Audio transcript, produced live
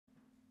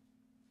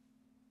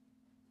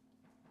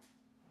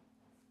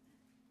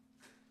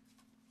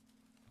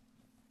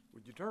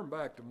Would you turn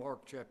back to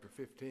Mark chapter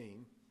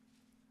 15?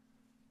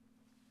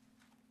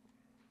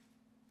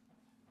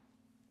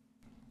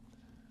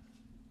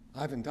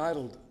 I've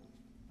entitled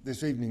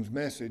this evening's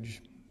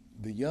message,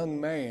 "The Young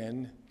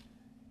Man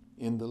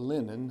in the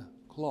Linen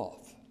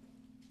Cloth."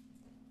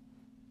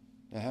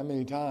 Now, how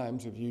many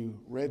times have you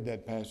read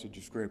that passage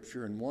of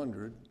Scripture and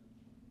wondered,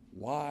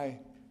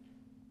 why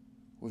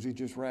was he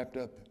just wrapped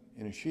up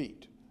in a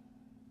sheet?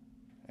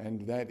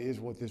 And that is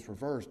what this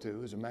refers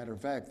to. As a matter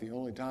of fact, the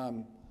only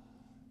time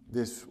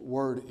this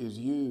word is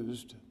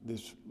used,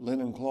 this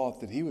linen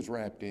cloth that he was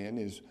wrapped in,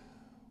 is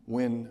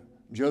when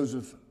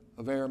Joseph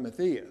of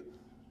Arimathea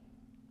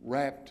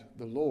wrapped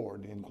the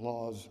Lord in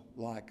cloths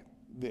like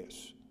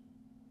this.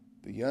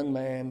 The young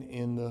man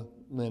in the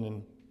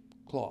linen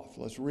cloth.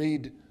 Let's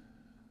read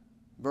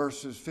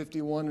verses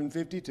 51 and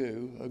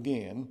 52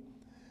 again.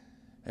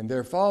 "And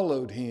there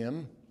followed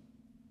him,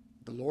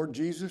 the Lord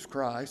Jesus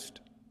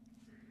Christ,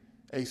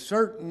 a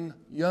certain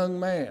young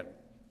man."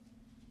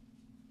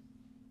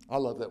 I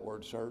love that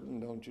word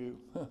certain, don't you?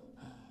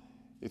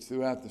 It's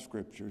throughout the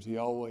Scriptures. He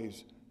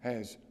always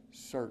has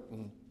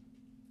certain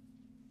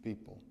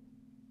people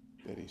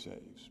that he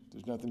saves.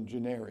 There's nothing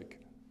generic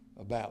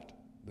about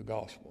the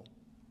gospel.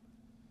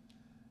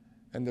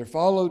 "And there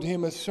followed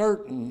him a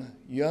certain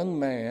young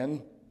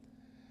man,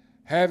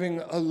 having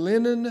a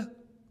linen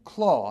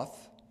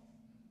cloth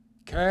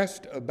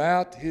cast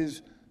about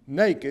his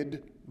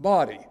naked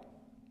body."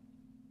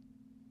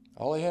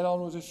 All he had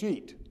on was a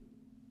sheet.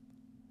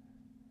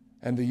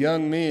 "And the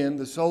young men,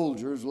 the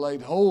soldiers,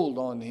 laid hold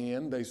on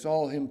him. They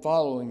saw him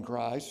following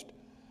Christ.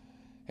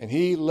 And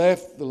he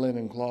left the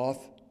linen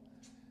cloth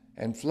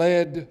and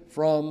fled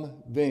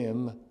from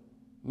them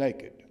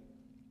naked."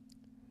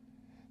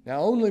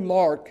 Now, only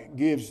Mark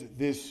gives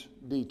this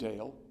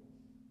detail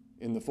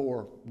in the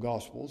four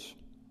Gospels.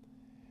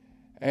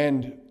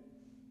 And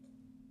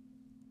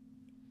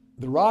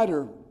the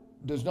writer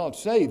does not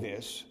say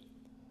this,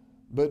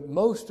 but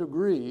most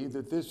agree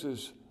that this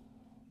is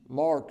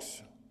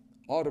Mark's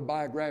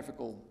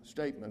autobiographical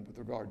statement with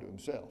regard to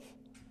himself.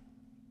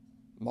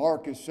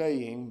 Mark is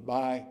saying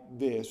by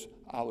this,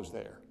 I was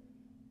there.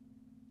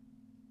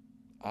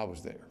 I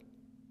was there.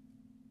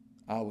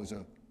 I was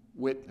a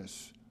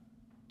witness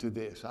to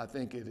this. I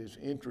think it is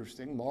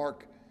interesting.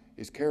 Mark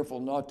is careful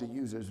not to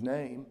use his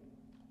name.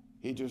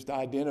 He just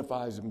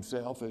identifies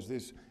himself as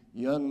this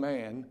young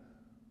man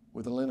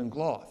with a linen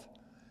cloth.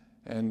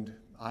 And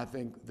I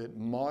think that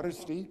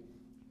modesty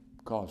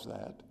caused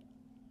that.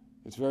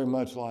 It's very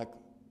much like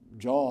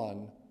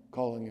John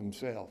calling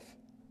himself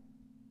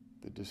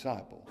the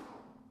disciple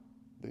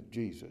that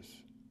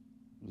Jesus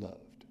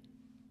loved.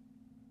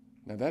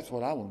 Now that's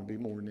what I want to be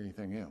more than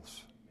anything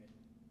else.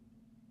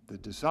 The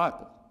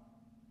disciple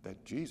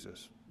that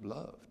Jesus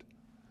loved.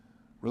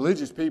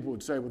 Religious people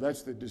would say, well,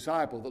 that's the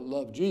disciple that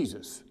loved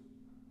Jesus.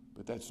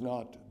 But that's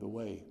not the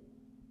way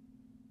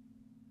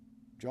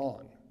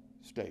John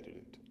stated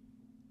it.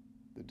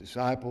 The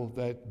disciple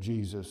that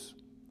Jesus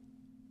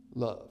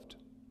loved.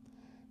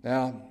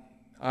 Now,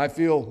 I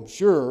feel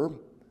sure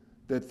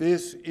that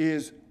this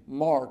is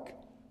Mark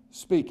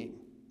speaking,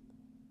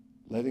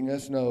 letting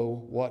us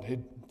know what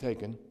had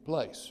taken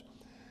place.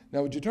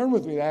 Now, would you turn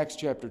with me to Acts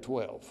chapter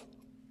 12?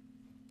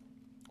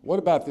 What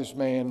about this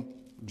man,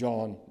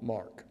 John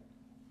Mark?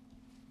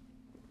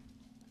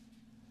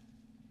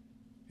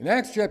 In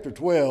Acts chapter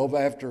 12,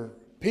 after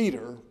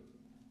Peter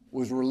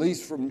was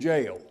released from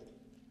jail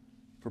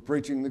for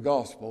preaching the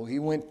gospel, he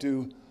went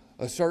to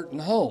a certain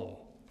home.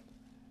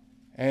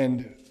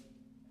 And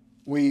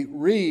we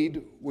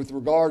read with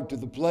regard to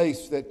the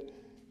place that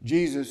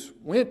Jesus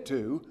went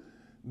to,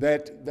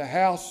 that the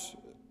house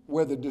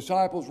where the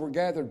disciples were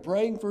gathered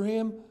praying for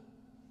him,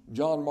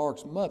 John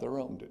Mark's mother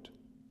owned it.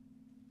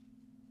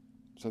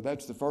 So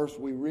that's the first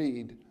we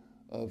read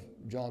of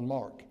John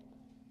Mark.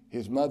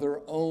 His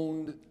mother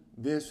owned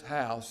this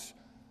house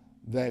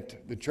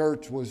that the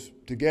church was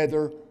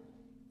together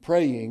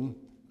praying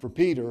for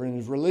Peter and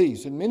his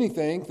release. And many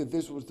think that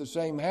this was the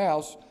same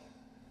house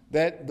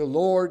that the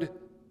Lord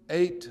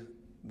ate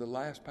the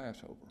last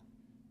Passover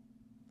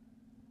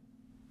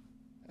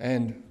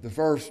and the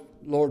first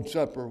Lord's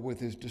Supper with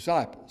his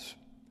disciples.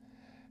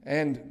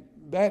 And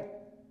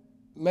that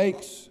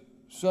makes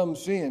some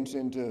sense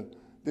into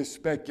this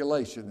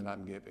speculation that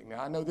I'm giving.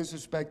 Now, I know this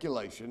is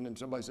speculation, and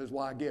somebody says,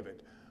 why give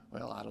it?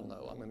 Well, I don't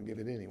know. I'm going to give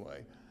it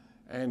anyway.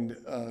 And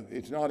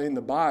it's not in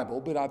the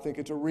Bible, but I think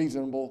it's a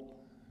reasonable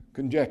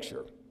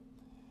conjecture.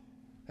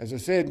 As I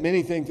said,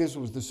 many think this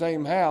was the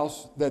same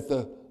house that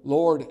the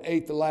Lord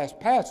ate the last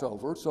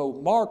Passover, so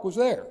Mark was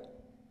there.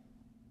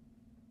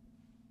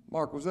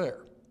 Mark was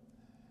there.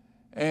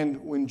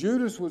 And when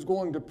Judas was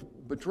going to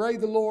betray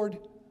the Lord,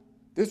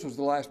 this was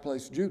the last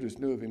place Judas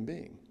knew of him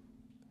being.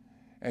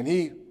 And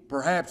he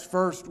perhaps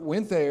first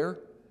went there,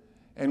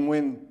 and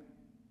when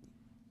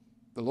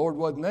the Lord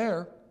wasn't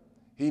there,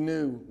 he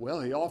knew,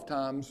 well, he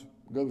oftentimes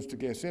goes to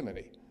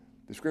Gethsemane.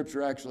 The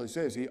Scripture actually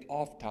says he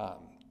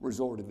oftentimes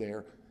resorted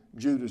there.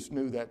 Judas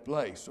knew that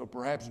place. So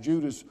perhaps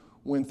Judas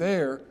went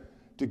there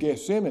to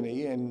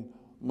Gethsemane, and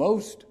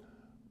most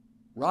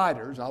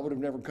writers, I would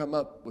have never come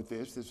up with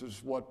this. This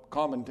is what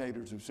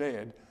commentators have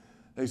said.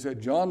 They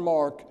said John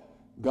Mark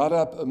got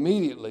up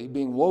immediately,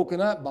 being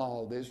woken up by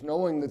all this,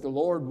 knowing that the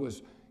Lord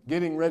was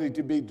getting ready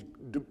to be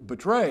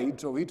betrayed,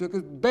 so he took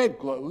his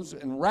bedclothes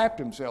and wrapped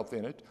himself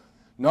in it,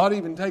 not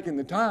even taking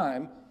the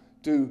time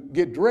to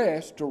get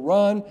dressed to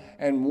run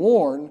and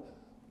warn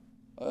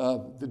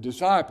the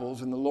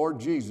disciples and the Lord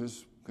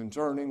Jesus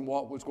concerning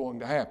what was going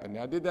to happen.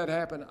 Now, did that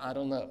happen? I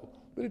don't know,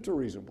 but it's a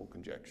reasonable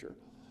conjecture.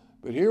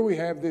 But here we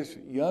have this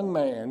young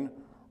man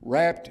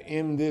wrapped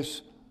in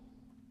this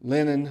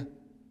linen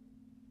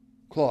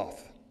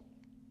cloth.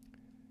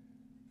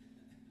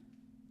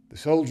 The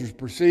soldiers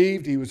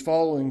perceived he was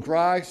following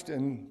Christ,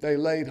 and they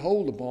laid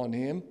hold upon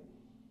him.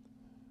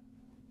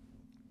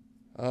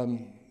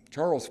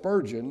 Charles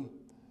Spurgeon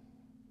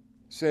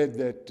said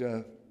that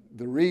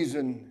the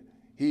reason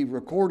he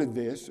recorded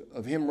this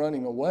of him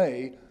running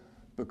away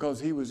because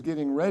he was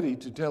getting ready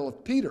to tell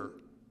of Peter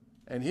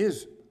and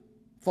his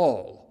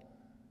fall.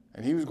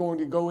 And he was going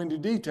to go into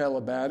detail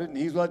about it, and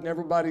he's letting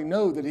everybody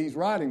know that he's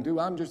writing to,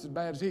 I'm just as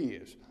bad as he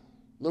is.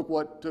 Look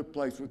what took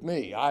place with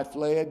me. I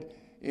fled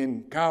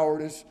in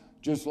cowardice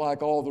just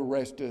like all the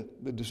rest of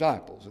the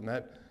disciples, and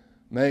that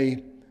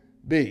may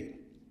be.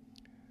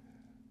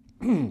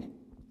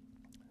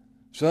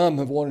 Some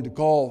have wanted to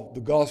call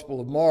the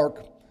Gospel of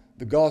Mark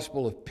the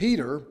Gospel of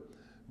Peter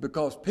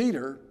because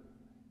Peter,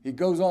 he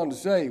goes on to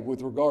say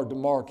with regard to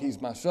Mark,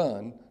 he's my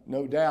son.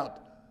 No doubt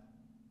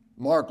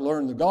Mark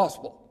learned the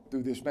gospel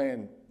through this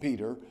man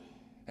Peter,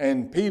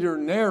 and Peter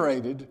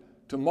narrated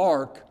to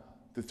Mark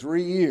the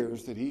 3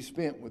 years that he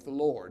spent with the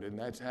Lord, and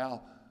that's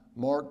how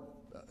Mark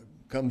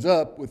comes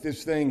up with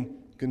this thing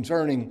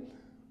concerning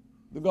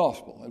the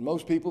gospel. And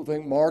most people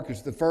think Mark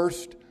is the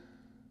first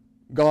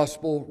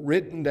gospel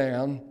written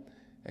down,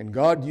 and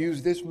God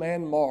used this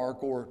man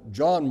Mark, or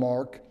John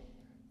Mark,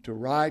 to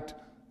write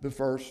the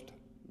first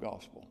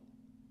gospel.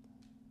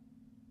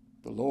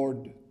 The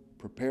Lord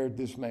prepared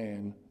this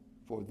man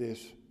for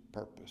this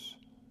purpose,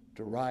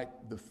 to write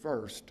the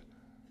first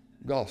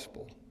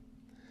gospel.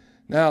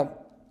 Now,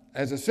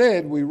 as I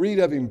said, we read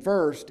of him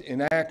first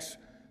in Acts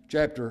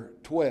chapter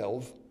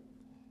 12.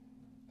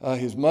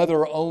 His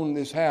mother owned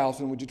this house.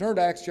 And would you turn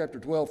to Acts chapter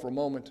 12 for a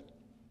moment?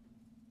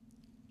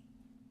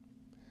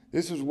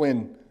 This is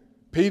when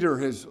Peter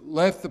has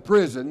left the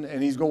prison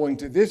and he's going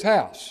to this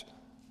house.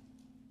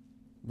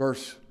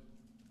 Verse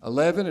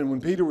 11, and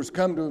when Peter was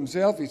come to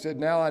himself, he said,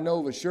 Now I know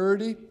of a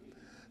surety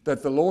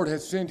that the Lord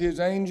hath sent his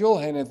angel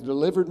and hath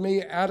delivered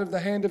me out of the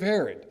hand of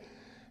Herod,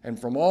 and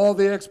from all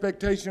the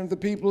expectation of the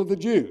people of the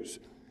Jews.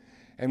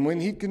 And when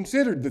he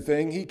considered the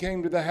thing, he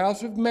came to the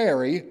house of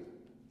Mary,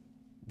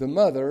 the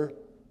mother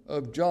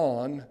of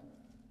John,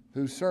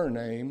 whose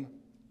surname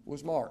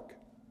was Mark.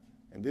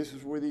 And this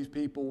is where these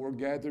people were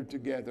gathered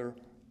together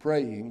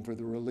praying for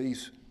the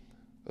release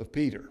of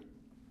Peter.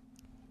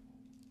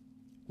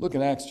 Look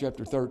in Acts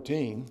chapter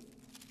 13,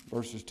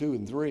 verses 2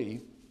 and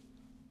 3.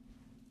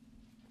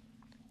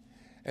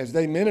 As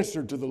they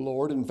ministered to the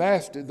Lord and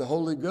fasted, the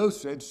Holy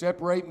Ghost said,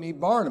 Separate me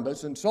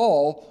Barnabas and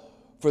Saul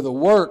for the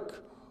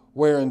work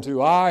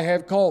whereunto I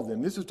have called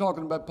them. This is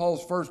talking about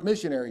Paul's first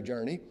missionary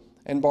journey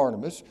and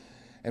Barnabas.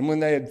 And when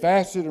they had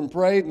fasted and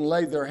prayed and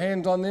laid their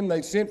hands on them,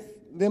 they sent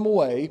them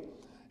away.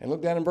 And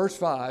look down in verse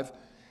 5.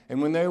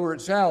 And when they were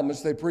at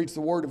Salamis, they preached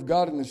the word of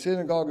God in the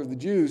synagogue of the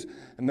Jews,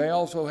 and they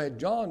also had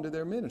John to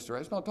their minister.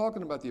 That's not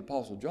talking about the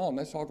Apostle John.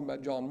 That's talking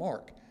about John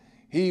Mark.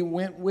 He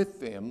went with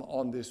them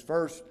on this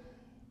first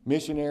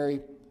missionary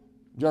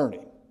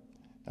journey.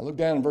 Now look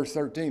down in verse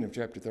 13 of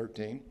chapter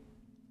 13.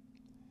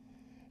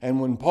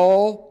 And when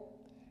Paul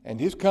and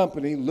his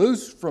company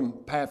loosed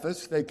from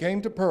Paphos, they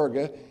came to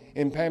Perga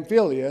in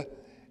Pamphylia,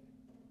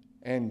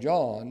 and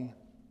John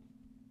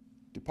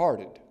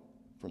departed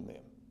from them.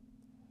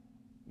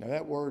 Now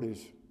that word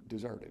is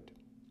deserted.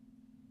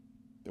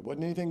 There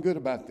wasn't anything good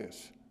about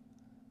this.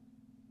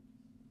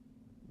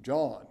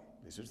 John,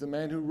 this is the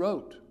man who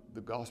wrote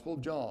the Gospel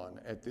of John.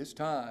 At this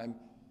time,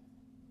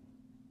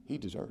 he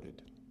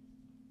deserted.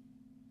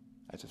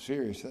 That's a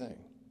serious thing.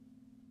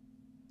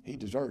 He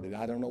deserted.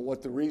 I don't know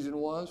what the reason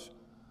was,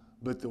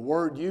 but the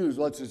word used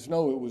lets us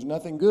know it was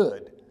nothing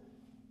good.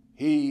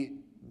 He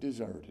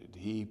deserted.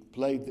 He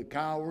played the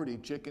coward. He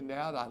chickened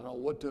out. I don't know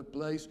what took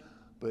place,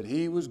 but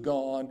he was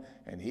gone,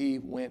 and he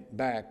went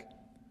back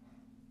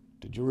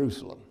to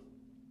Jerusalem.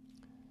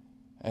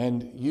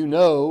 And you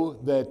know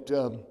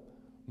that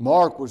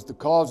Mark was the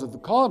cause of the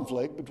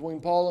conflict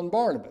between Paul and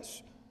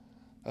Barnabas.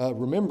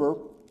 Remember,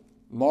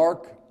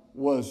 Mark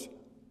was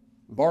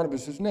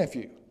Barnabas'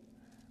 nephew.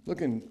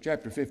 Look in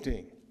chapter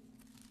 15.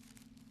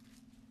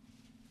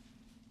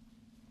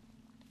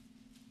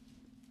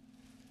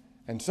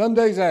 And some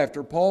days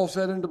after, Paul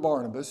said unto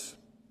Barnabas,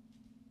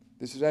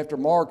 this is after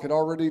Mark had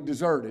already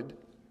deserted.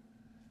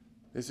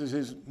 This is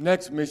his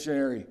next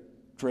missionary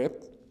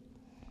trip.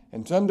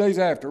 And some days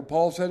after,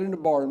 Paul said unto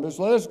Barnabas,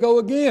 Let us go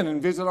again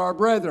and visit our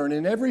brethren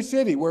in every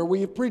city where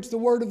we have preached the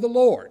word of the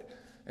Lord,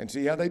 and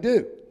see how they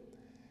do.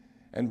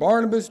 And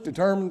Barnabas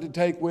determined to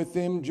take with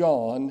them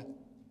John,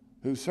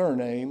 whose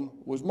surname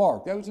was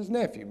Mark. That was his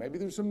nephew. Maybe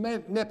there's some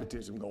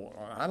nepotism going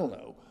on. I don't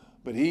know.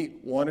 But he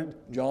wanted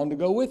John to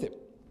go with him.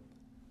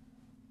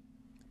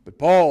 But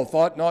Paul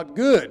thought not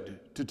good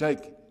to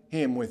take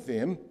him with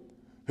them,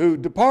 who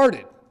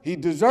departed. He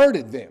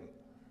deserted them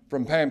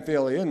from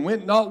Pamphylia and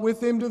went not with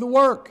them to the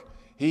work.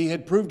 He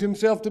had proved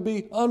himself to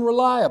be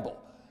unreliable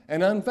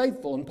and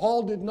unfaithful, and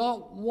Paul did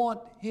not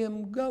want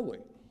him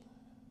going.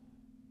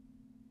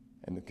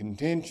 And the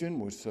contention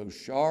was so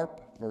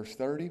sharp, verse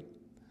 30,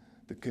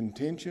 the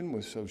contention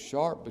was so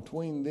sharp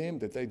between them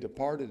that they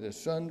departed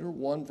asunder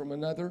one from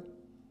another.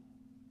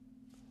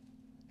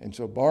 And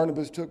so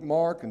Barnabas took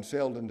Mark and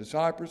sailed into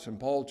Cyprus, and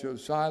Paul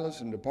chose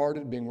Silas and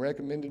departed, being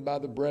recommended by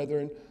the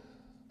brethren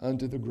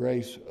unto the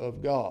grace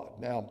of God.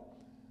 Now,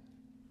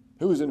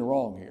 who is in the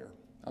wrong here?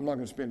 I'm not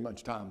going to spend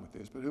much time with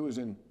this, but who is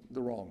in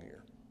the wrong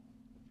here?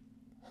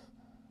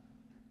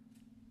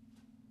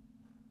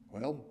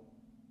 Well,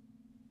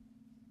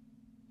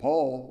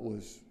 Paul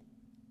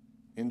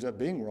ends up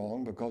being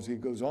wrong because he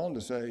goes on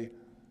to say,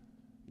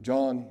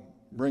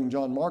 bring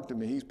John Mark to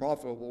me. He's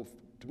profitable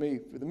to me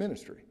for the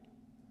ministry.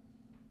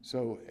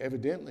 So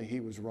evidently he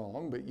was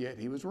wrong, but yet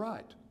he was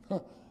right.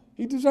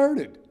 He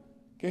deserted.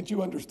 Can't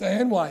you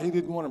understand why he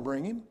didn't want to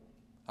bring him?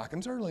 I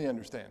can certainly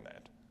understand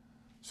that.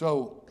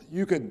 So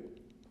you could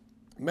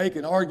make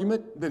an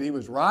argument that he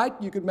was right.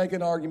 You could make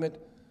an argument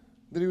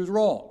that he was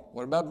wrong.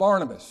 What about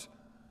Barnabas?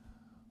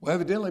 Well,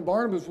 evidently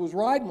Barnabas was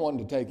right and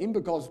wanted to take him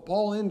because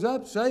Paul ends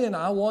up saying,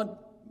 I want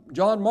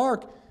John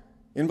Mark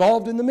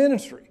involved in the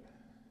ministry.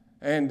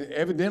 And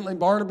evidently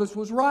Barnabas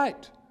was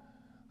right.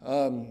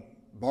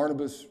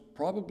 Barnabas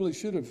probably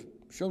should have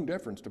shown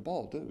deference to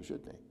Paul too,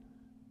 shouldn't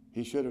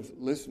he? He should have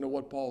listened to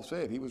what Paul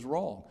said. He was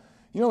wrong.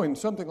 You know, in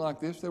something like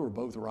this, they were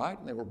both right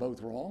and they were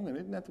both wrong, and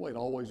isn't that the way it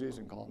always is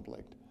in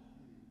conflict?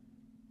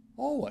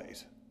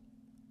 Always.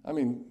 I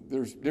mean,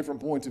 there's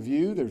different points of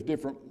view, there's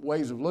different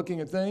ways of looking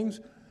at things,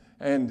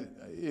 and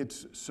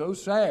it's so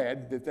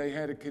sad that they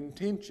had a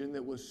contention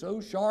that was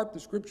so sharp, the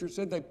Scripture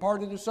said they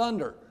parted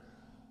asunder.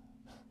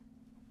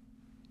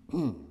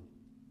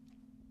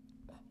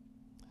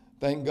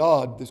 Thank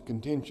God this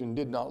contention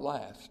did not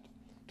last.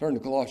 Turn to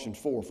Colossians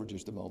 4 for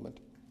just a moment.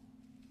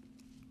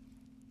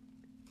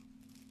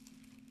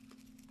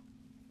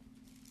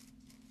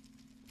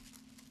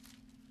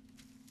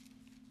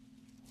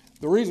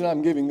 The reason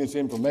I'm giving this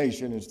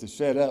information is to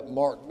set up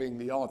Mark being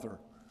the author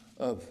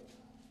of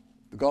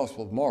the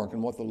Gospel of Mark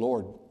and what the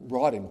Lord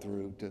brought him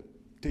through to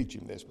teach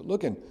him this. But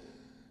look in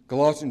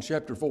Colossians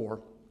chapter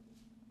 4.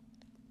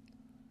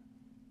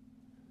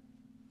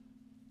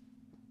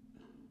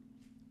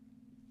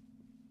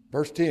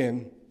 Verse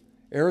 10,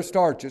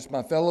 Aristarchus,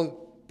 my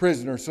fellow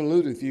prisoner,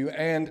 saluteth you,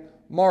 and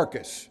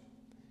Marcus.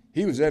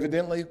 He was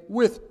evidently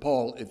with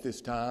Paul at this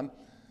time,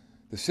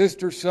 the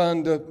sister's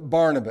son to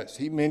Barnabas.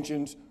 He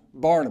mentions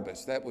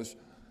Barnabas. That was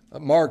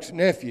Mark's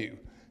nephew,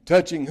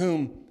 touching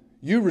whom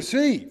you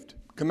received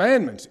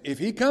commandments. If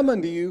he come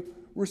unto you,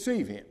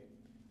 receive him.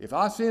 If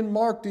I send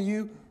Mark to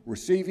you,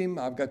 receive him.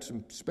 I've got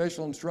some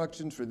special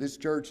instructions for this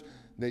church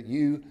that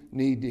you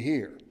need to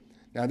hear.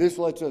 Now, this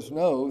lets us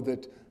know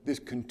that this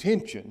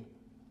contention,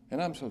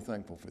 and I'm so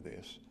thankful for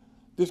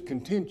this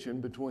contention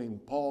between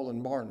Paul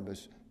and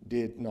Barnabas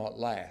did not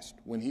last.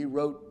 When he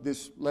wrote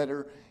this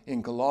letter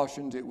in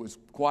Colossians, it was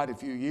quite a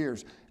few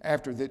years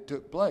after that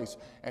took place,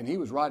 and he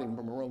was writing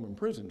from a Roman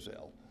prison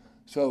cell.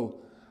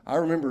 So I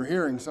remember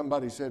hearing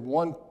somebody said,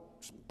 once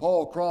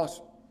Paul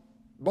crossed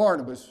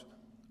Barnabas,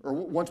 or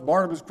once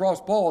Barnabas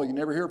crossed Paul, you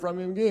never hear from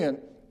him again.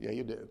 Yeah,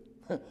 you do.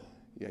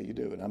 Yeah, you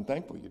do, and I'm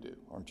thankful you do,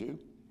 aren't you?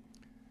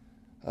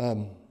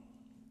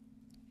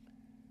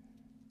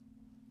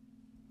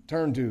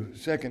 Turn to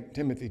 2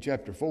 Timothy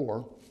chapter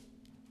 4.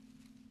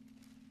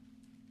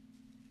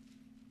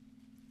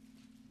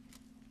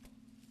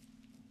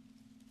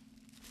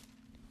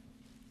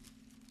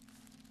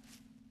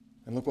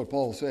 And look what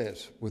Paul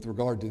says with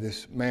regard to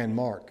this man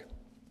Mark.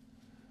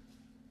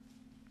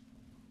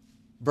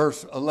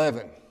 Verse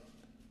 11.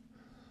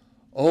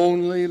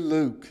 Only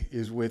Luke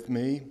is with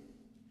me.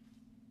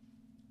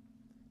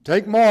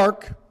 Take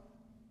Mark,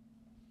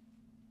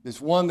 this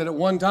one that at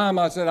one time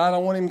I said I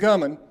don't want him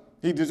coming.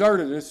 He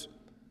deserted us.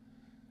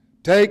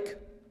 Take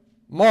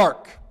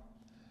Mark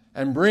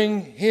and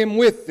bring him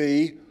with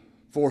thee,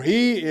 for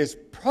he is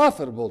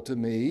profitable to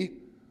me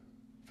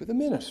for the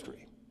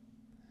ministry.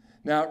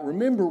 Now,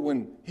 remember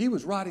when he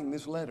was writing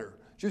this letter,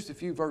 just a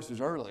few verses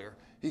earlier,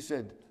 he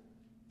said,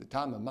 the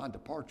time of my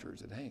departure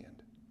is at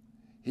hand.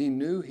 He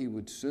knew he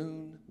would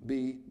soon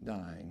be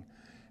dying,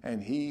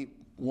 and he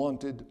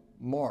wanted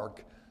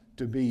Mark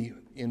to be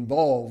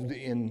involved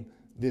in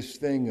this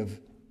thing of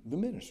the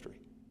ministry.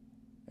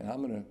 And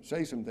I'm going to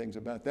say some things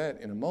about that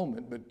in a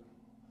moment, but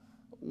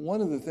one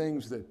of the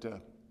things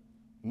that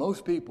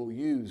most people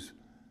use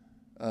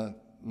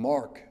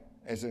Mark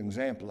as an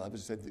example of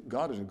is that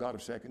God is a God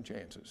of second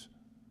chances.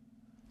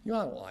 You know,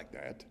 I don't like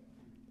that.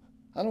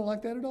 I don't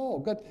like that at all.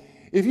 God,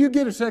 if you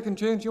get a second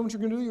chance, you know what you're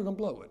going to do? You're going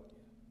to blow it.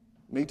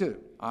 Me too.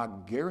 I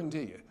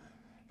guarantee you.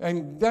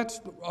 And that's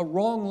a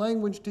wrong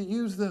language to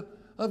use the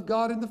of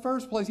God in the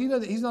first place.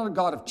 He's not a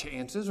God of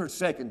chances or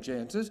second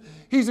chances.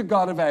 He's a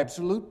God of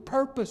absolute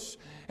purpose.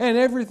 And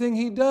everything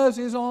He does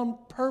is on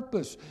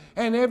purpose.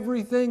 And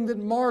everything that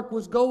Mark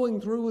was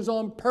going through was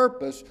on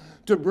purpose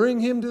to bring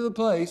him to the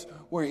place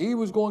where he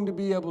was going to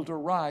be able to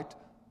write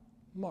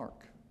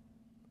Mark.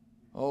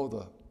 Oh,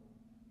 the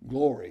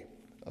glory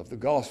of the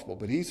gospel.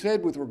 But he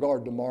said with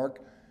regard to Mark,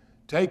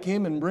 take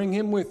him and bring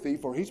him with thee,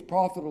 for he's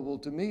profitable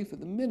to me for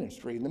the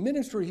ministry. And the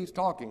ministry he's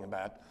talking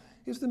about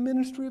is the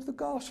ministry of the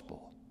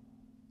gospel.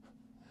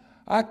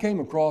 I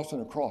came across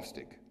an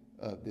acrostic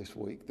this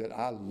week that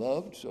I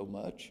loved so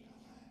much.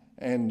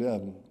 And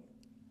an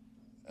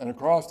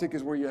acrostic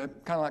is where you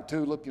have, kind of like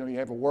tulip, you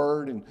have a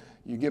word and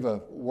you give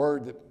a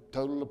word that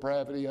total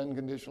depravity,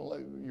 unconditional.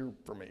 You're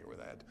familiar with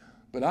that.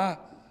 But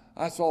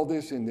I saw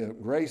this in the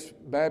Grace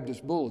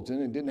Baptist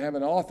Bulletin. It didn't have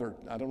an author.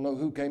 I don't know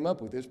who came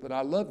up with this, but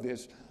I love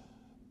this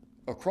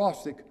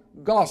acrostic: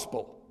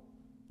 gospel.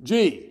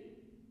 G,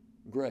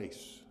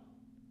 grace.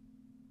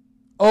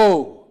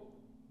 O,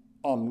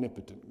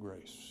 omnipotent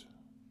grace.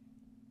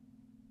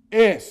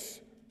 S,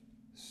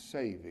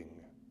 saving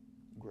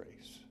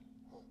grace.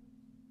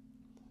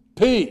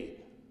 P,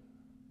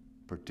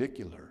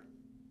 particular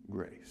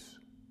grace.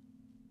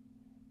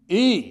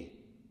 E,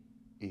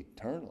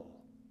 eternal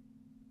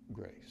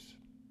grace.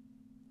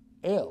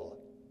 L,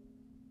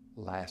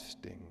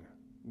 lasting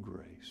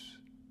grace.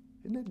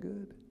 Isn't that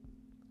good?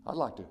 I'd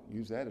like to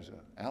use that as an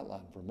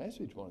outline for a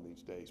message one of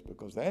these days,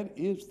 because that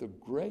is the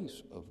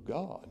grace of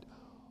God.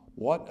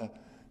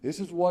 This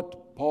is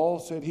what Paul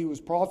said he was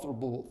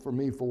profitable for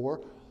me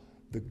for,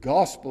 the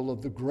gospel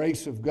of the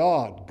grace of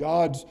God,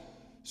 God's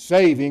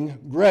saving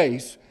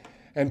grace.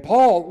 And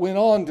Paul went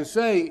on to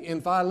say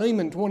in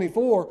Philemon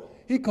 24,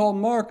 he called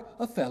Mark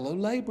a fellow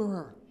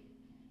laborer.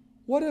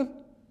 What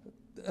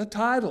a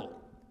title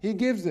he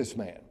gives this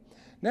man.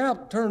 Now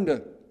turn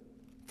to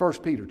 1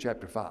 Peter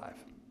chapter 5.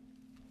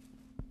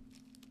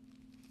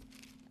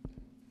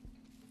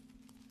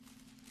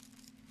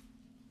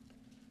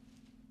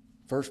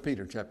 1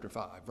 Peter chapter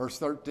 5, verse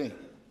 13.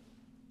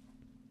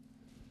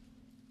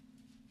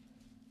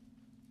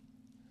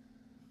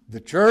 The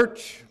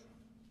church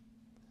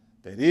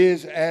that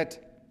is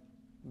at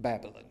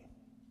Babylon.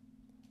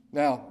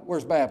 Now,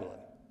 where's Babylon?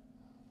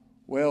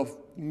 Well,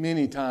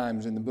 many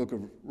times in the book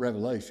of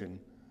Revelation,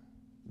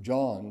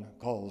 John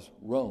calls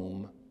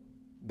Rome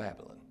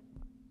Babylon.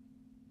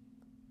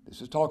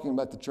 This is talking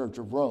about the church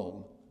of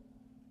Rome,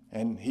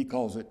 and he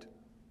calls it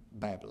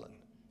Babylon.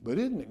 But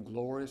isn't it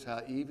glorious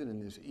how even in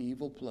this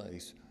evil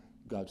place,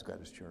 God's got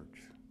His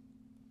church?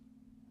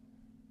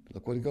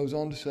 Look what he goes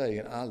on to say,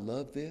 and I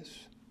love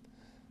this.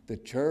 The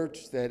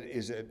church that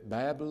is at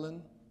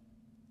Babylon,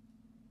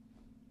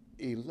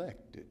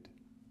 elected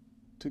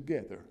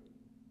together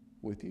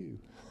with you.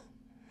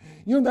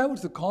 That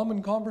was the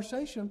common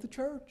conversation of the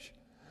church.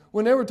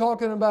 When they were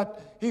talking about,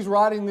 he's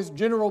writing this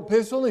general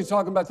epistle, he's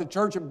talking about the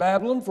church of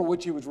Babylon for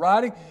which he was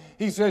writing.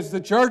 He says,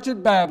 the church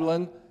at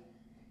Babylon,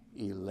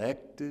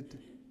 elected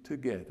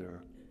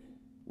together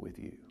with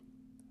you.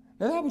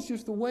 Now that was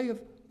just the way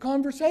of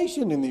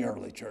conversation in the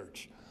early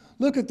church.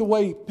 Look at the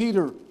way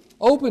Peter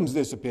opens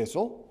this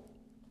epistle.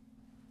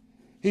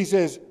 He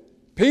says,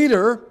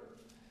 Peter,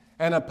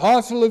 an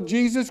apostle of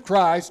Jesus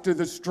Christ, to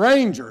the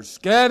strangers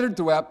scattered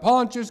throughout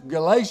Pontus,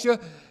 Galatia,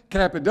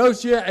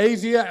 Cappadocia,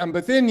 Asia, and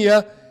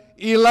Bithynia,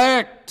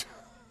 elect.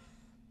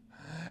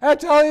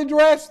 That's how he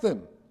addressed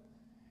them.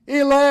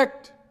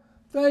 Elect.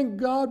 Thank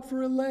God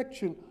for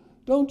election.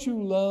 Don't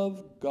you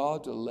love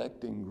God's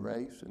electing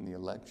grace and the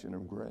election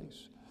of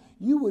grace?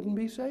 You wouldn't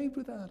be saved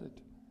without it.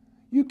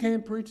 You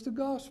can't preach the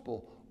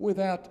gospel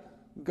without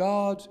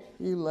God's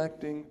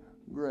electing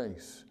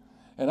grace.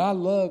 And I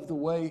love the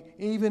way,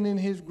 even in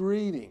his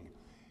greeting,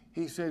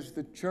 he says,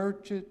 the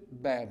church at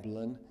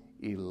Babylon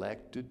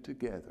elected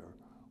together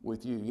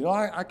with you.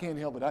 I can't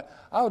help it.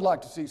 I would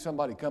like to see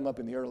somebody come up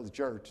in the early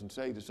church and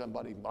say to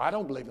somebody, I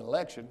don't believe in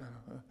election.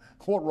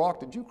 What rock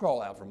did you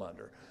crawl out from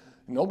under?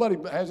 Nobody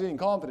has any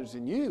confidence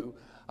in you.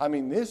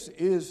 This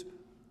is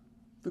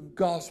the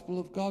gospel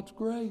of God's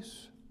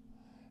grace.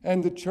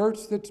 And the church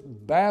that's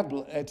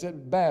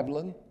at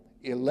Babylon,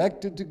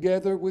 elected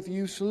together with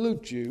you,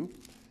 salute you.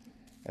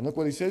 And look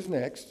what he says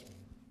next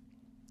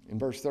in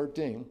verse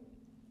 13.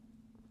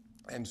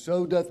 And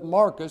so doth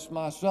Marcus,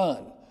 my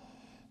son.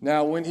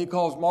 Now, when he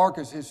calls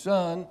Marcus his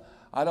son,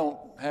 I don't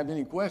have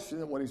any question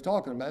that what he's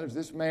talking about is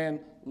this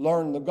man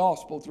learned the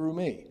gospel through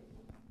me.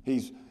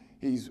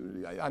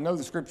 I know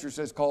the scripture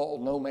says call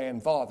no man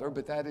father,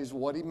 but that is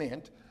what he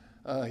meant.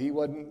 He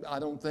wasn't,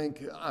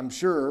 I'm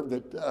sure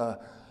that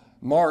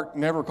Mark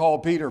never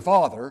called Peter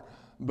father,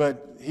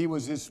 but he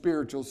was his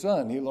spiritual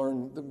son. He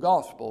learned the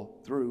gospel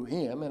through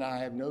him, and I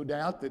have no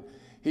doubt that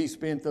he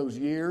spent those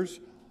years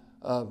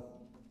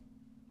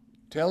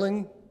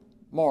telling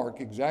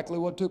Mark exactly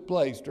what took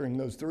place during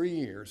those 3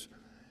 years.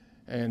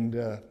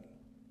 And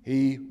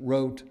he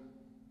wrote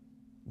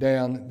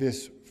down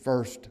this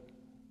first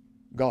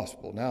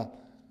gospel. Now,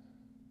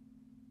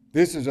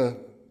 this is a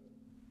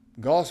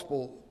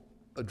gospel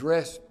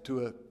addressed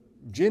to a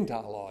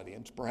Gentile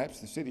audience, perhaps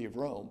the city of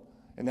Rome.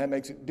 And that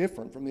makes it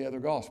different from the other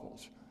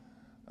Gospels.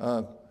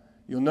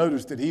 You'll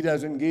notice that he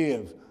doesn't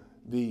give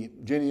the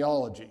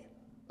genealogy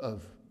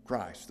of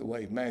Christ the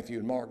way Matthew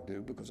and Mark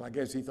do, because I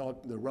guess he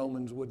thought the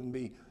Romans wouldn't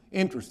be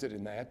interested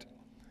in that.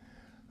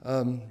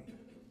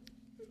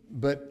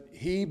 But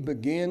he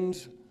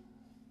begins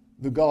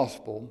the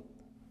Gospel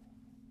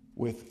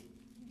with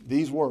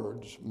these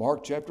words,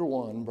 Mark chapter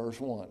 1, verse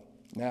 1.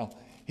 Now,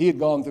 he had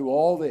gone through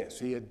all this.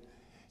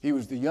 He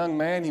was the young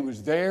man. He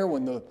was there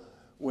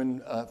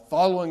when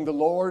following the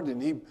Lord,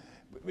 and he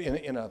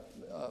in a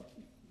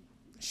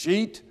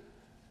sheet,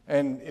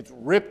 and it's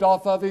ripped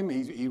off of him.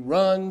 He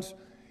runs.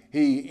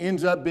 He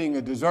ends up being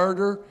a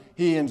deserter.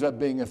 He ends up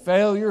being a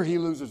failure. He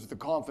loses the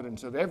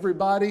confidence of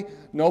everybody.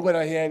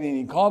 Nobody had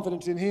any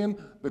confidence in him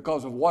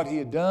because of what he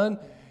had done.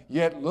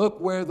 Yet look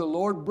where the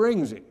Lord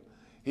brings him.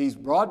 He's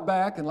brought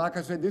back, and like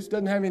I said, this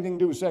doesn't have anything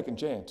to do with second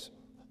chance.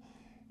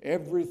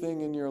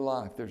 Everything in your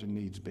life, there's a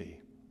needs be.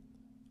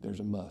 There's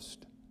a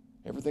must.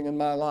 Everything in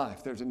my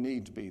life, there's a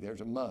needs be.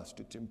 There's a must.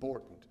 It's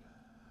important.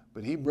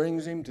 But he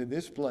brings him to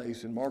this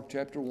place in Mark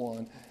chapter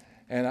 1,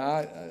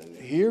 and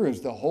here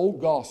is the whole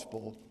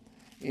gospel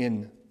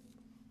in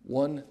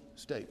one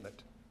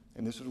statement.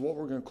 And this is what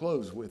we're going to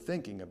close with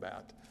thinking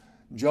about.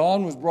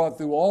 John was brought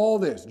through all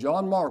this.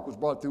 John Mark was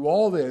brought through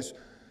all this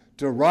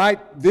to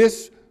write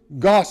this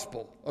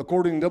gospel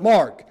according to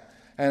Mark.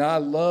 And I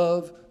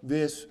love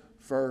this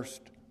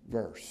first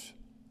verse.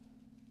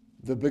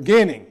 The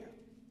beginning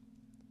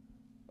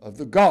of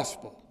the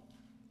gospel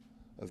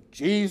of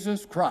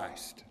Jesus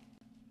Christ,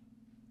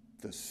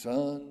 the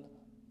Son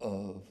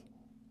of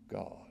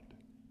God.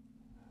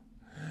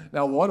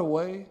 Now, what a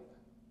way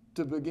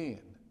to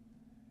begin.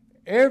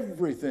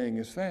 Everything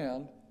is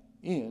found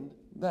in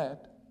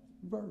that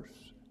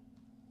verse.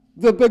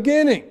 The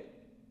beginning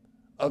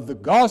of the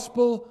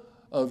gospel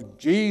of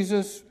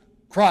Jesus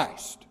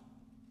Christ,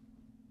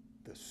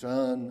 the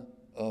Son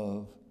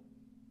of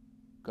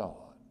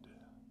God.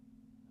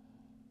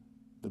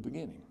 The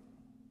beginning.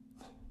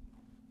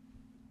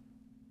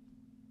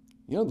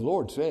 You know, the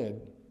Lord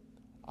said,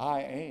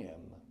 I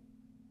am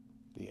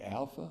the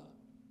Alpha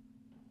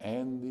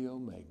and the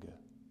Omega,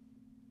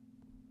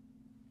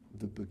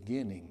 the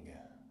beginning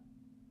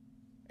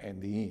and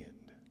the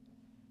end,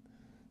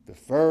 the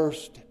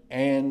first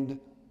and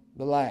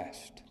the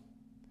last.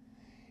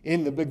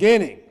 In the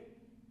beginning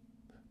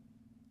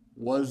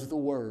was the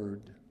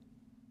Word,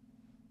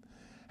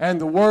 and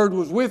the Word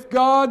was with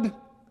God,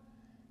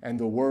 and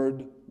the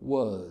Word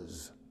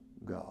was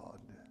God.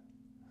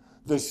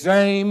 The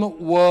same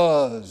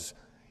was,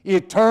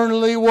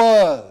 eternally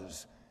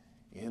was,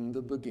 in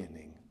the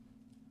beginning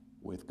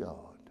with God.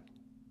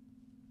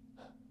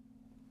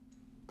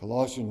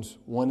 Colossians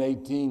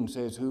 1:18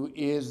 says, who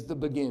is the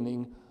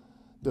beginning,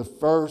 the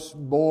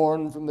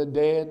firstborn from the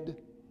dead.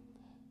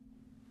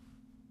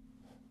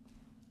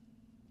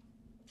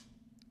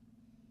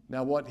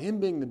 Now, what him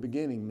being the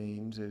beginning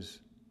means is,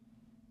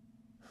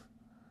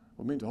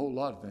 well, it means a whole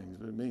lot of things,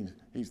 but it means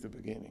he's the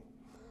beginning.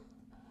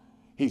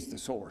 He's the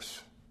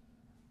source.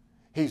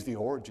 He's the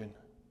origin.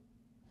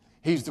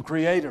 He's the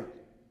creator.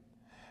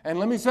 And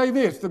let me say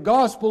this, the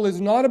gospel is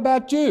not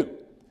about you.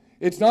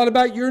 It's not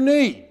about your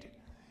need.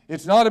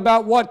 It's not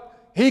about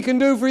what he can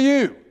do for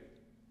you.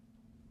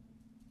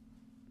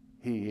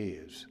 He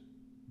is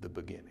the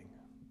beginning.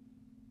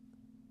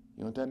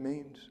 You know what that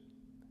means?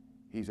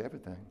 He's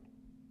everything.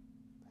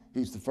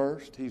 He's the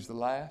first. He's the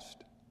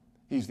last.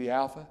 He's the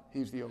Alpha.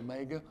 He's the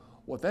Omega.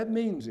 What that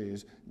means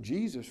is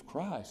Jesus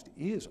Christ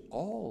is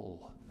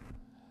all.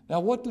 Now,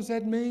 what does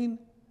that mean?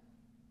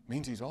 It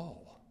means he's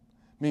all.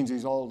 It means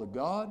he's all to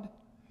God.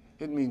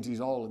 It means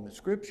he's all in the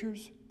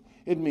Scriptures.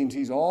 It means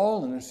he's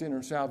all in a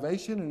sinner's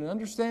salvation. And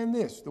understand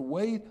this, the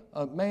way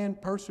a man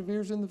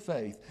perseveres in the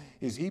faith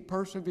is he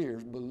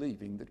perseveres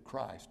believing that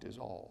Christ is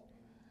all.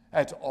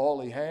 That's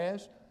all he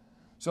has.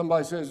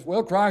 Somebody says,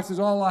 well, Christ is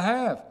all I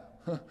have.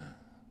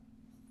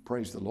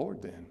 Praise the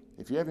Lord then.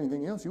 If you have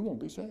anything else, you won't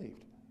be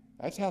saved.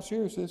 That's how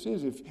serious this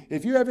is.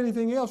 If you have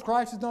anything else,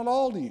 Christ is not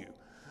all to you.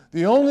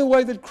 The only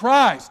way that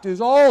Christ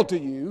is all to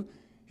you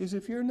is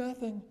if you're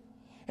nothing.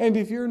 And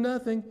if you're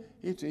nothing,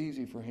 it's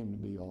easy for him to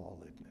be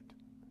all, isn't it?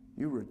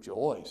 You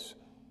rejoice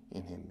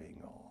in him being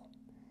all.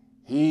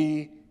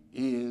 He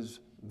is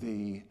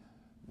the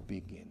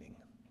beginning.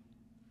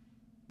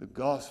 The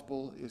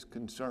gospel is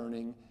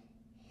concerning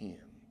him.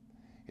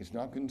 It's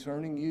not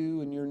concerning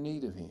you and your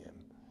need of him.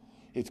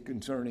 It's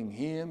concerning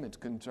him. It's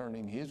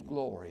concerning his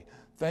glory.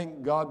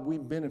 Thank God we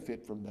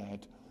benefit from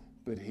that.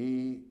 But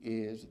he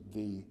is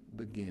the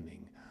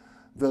beginning.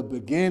 The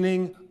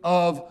beginning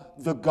of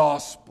the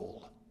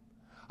gospel.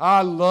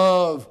 I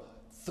love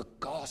the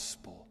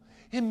gospel.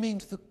 It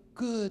means the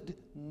good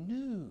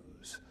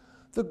news.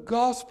 The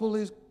gospel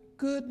is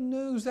good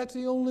news. That's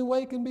the only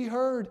way it can be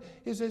heard,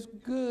 is as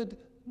good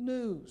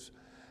news.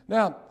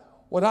 Now,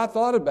 what I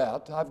thought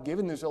about, I've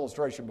given this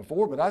illustration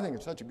before, but I think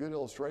it's such a good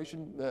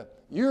illustration. The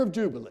year of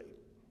Jubilee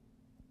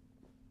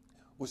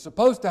was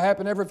supposed to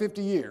happen every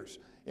 50 years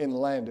in the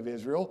land of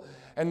Israel,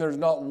 and there's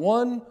not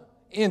one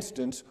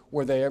instance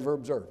where they ever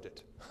observed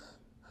it.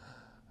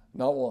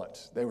 Not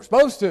once. They were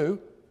supposed to,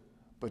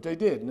 but they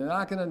didn't. And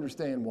I can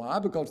understand why,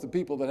 because the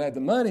people that had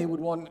the money would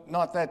want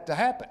not that to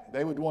happen.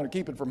 They would want to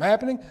keep it from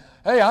happening.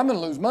 Hey, I'm going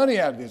to lose money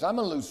out of this. I'm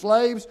going to lose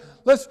slaves.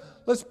 Let's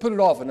put it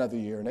off another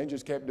year. And they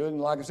just kept doing it.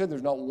 And like I said,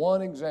 there's not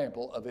one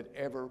example of it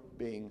ever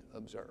being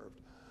observed.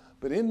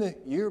 But in the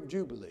year of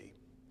Jubilee,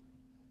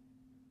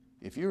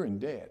 if you're in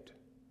debt,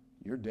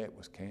 your debt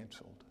was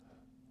canceled.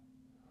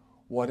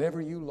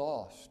 Whatever you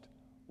lost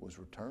was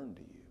returned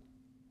to you.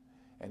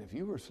 And if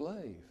you were a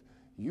slave,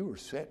 you were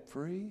set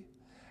free,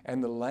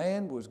 and the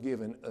land was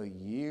given a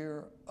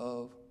year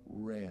of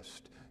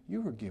rest.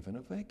 You were given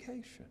a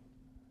vacation.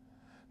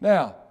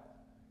 Now,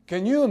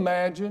 can you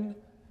imagine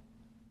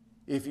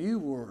if you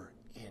were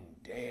in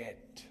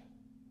debt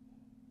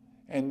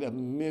and a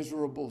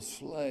miserable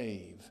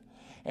slave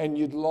and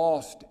you'd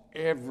lost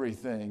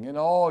everything and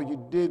all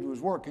you did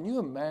was work? Can you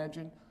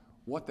imagine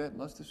what that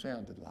must have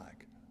sounded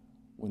like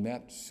when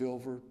that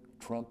silver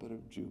trumpet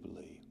of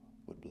Jubilee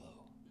would blow?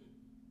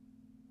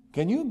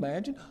 Can you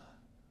imagine?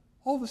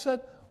 All of a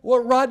sudden,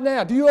 well, right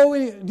now, if you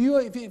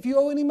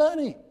owe any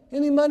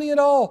money at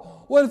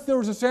all? What if there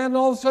was a sound and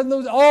all of a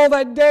sudden all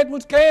that debt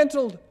was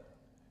canceled?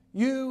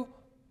 You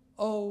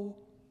owe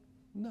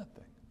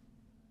nothing.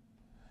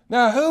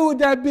 Now, who would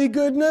that be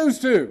good news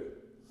to?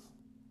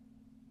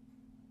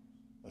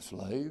 A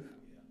slave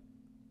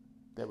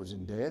that was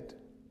in debt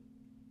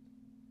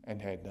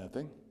and had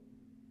nothing.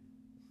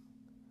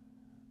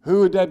 Who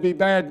would that be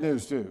bad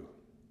news to?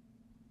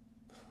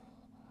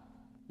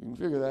 You can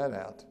figure that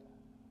out.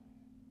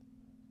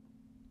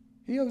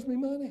 He owes me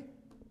money.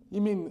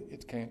 You mean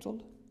it's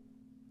canceled?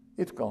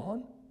 It's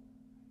gone?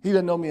 He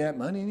doesn't owe me that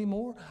money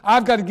anymore?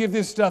 I've got to give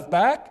this stuff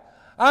back?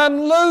 I'm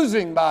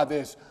losing by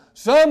this.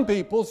 Some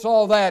people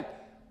saw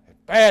that as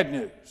bad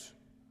news.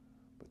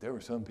 But there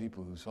were some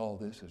people who saw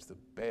this as the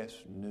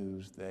best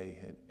news they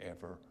had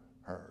ever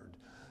heard.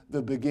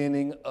 The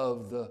beginning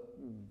of the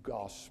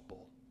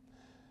gospel.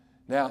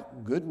 Now,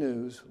 good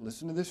news,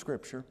 listen to this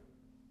scripture.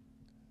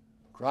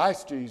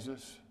 Christ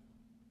Jesus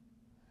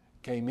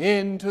came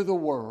into the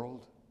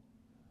world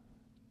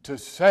to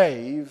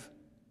save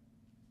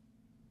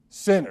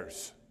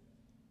sinners.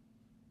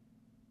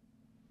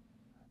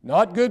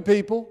 Not good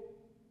people,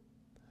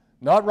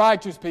 not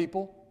righteous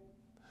people,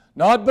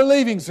 not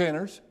believing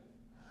sinners,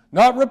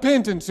 not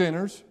repentant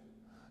sinners,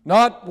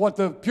 not what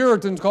the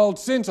Puritans called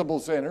sensible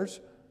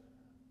sinners.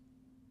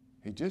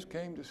 He just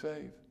came to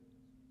save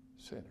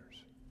sinners.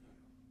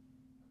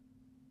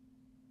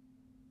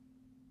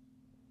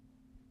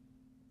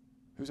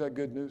 Who's that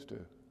good news to?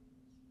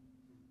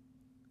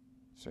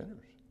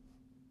 Sinners.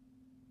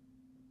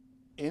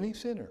 Any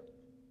sinner.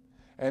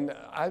 And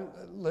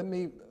let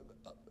me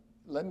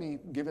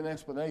give an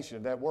explanation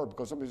of that word,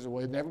 because somebody says,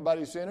 well, isn't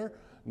everybody a sinner?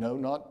 No,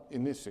 not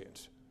in this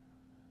sense.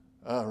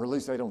 Or at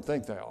least they don't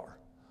think they are.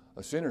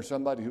 A sinner is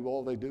somebody who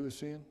all they do is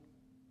sin.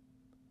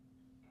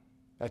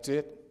 That's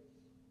it.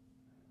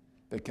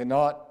 They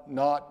cannot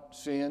not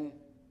sin.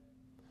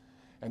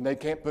 And they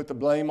can't put the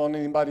blame on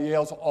anybody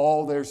else.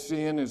 All their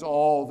sin is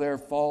all their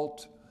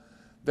fault.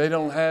 They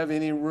don't have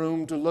any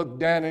room to look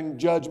down in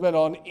judgment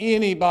on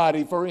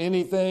anybody for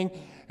anything,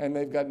 and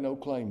they've got no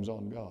claims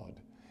on God.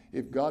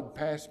 If God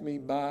passed me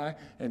by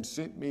and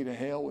sent me to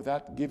hell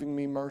without giving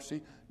me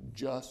mercy,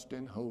 just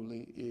and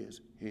holy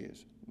is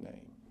His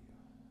name.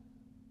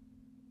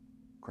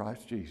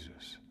 Christ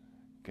Jesus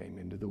came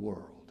into the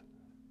world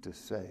to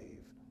save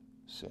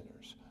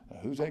sinners. Now,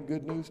 who's that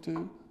good news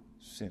to?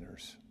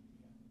 Sinners.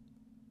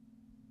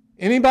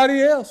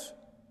 Anybody else?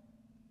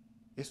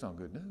 It's not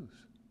good news.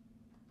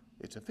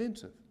 It's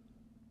offensive.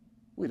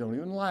 We don't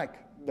even like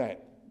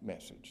that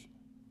message.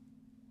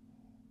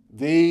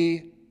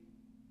 The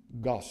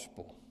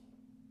gospel.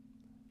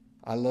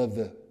 I love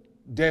the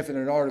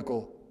definite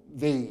article,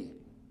 the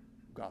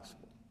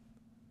gospel.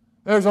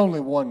 There's only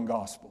one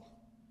gospel.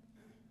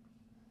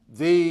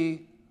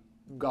 The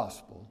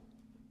gospel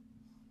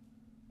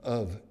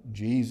of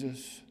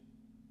Jesus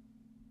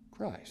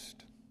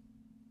Christ.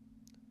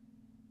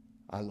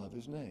 I love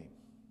His name.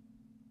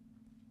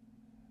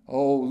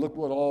 Oh, look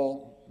what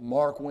all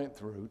Mark went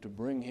through to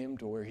bring him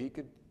to where he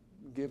could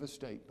give a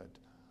statement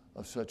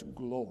of such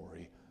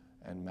glory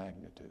and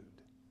magnitude.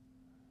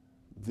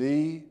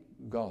 The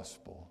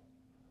gospel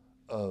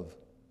of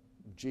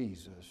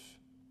Jesus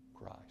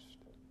Christ.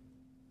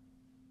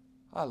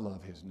 I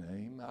love His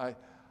name.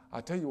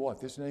 I tell you what,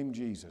 this name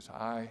Jesus,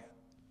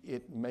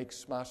 it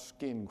makes my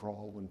skin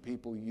crawl when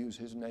people use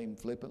His name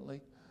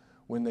flippantly,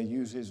 when they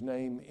use His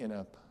name in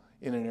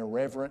an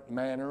irreverent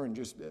manner and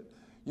just,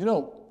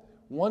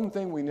 one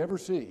thing we never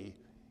see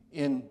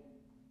in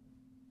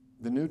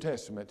the New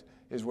Testament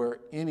is where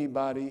any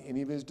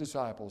of His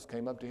disciples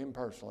came up to Him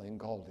personally and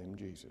called Him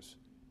Jesus.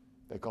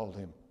 They called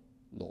Him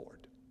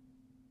Lord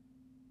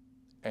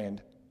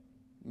and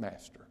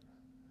Master.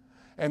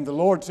 And the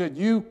Lord said,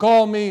 you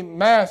call me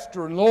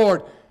Master and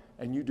Lord,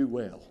 and you do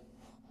well,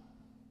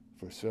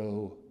 for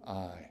so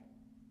I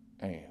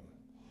am.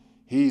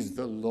 He's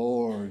the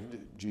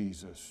Lord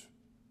Jesus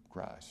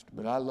Christ.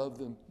 But I love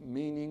the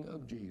meaning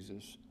of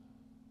Jesus,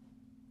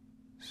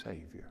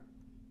 Savior.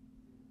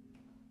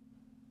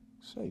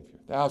 Savior.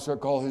 Thou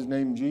shalt call his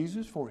name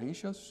Jesus, for he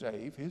shall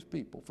save his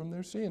people from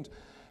their sins.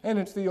 And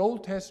it's the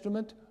Old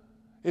Testament,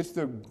 it's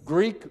the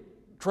Greek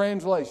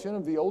translation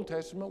of the Old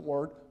Testament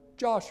word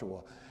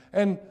Joshua.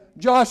 And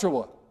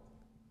Joshua,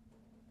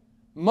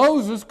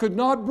 Moses could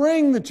not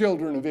bring the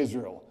children of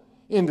Israel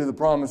into the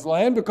promised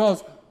land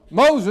because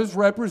Moses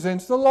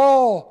represents the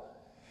law.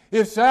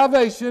 If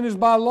salvation is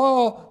by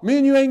law,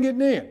 men, you ain't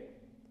getting in.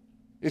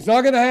 It's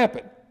not going to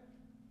happen.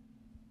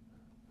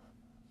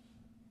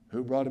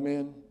 Who brought him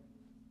in?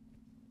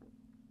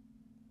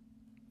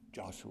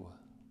 Joshua.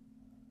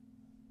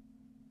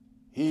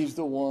 He's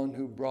the one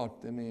who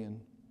brought them in.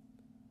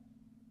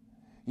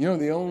 You know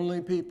the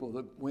only people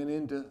that went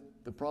into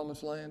the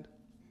promised land?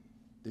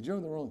 Did you know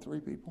there were only 3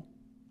 people?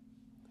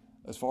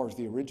 As far as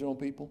the original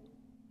people?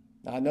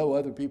 Now, I know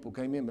other people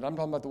came in, but I'm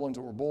talking about the ones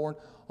that were born.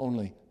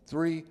 Only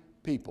 3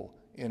 people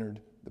entered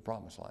the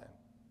promised land.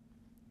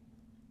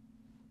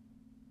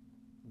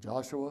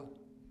 Joshua,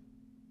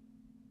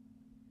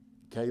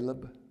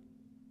 Caleb,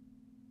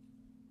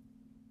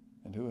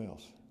 and who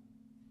else?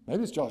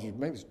 Maybe it's Joshua,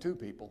 maybe it's 2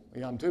 people.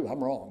 Yeah,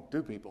 I'm wrong.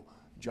 2 people.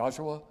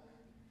 Joshua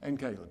and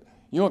Caleb.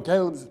 You know what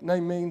Caleb's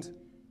name means?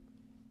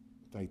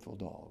 Faithful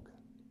dog.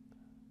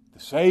 The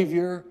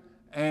Savior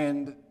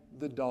and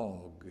the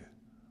dog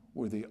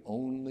were the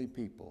only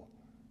people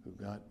who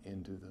got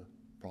into the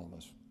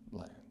promised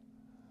land.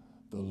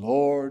 The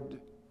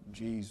Lord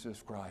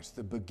Jesus Christ,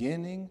 the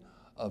beginning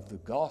of the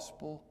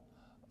gospel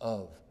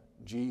of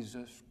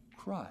Jesus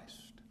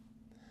Christ.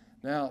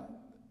 Now,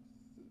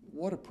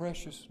 what a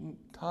precious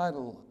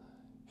title.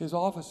 His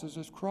office is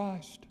as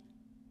Christ.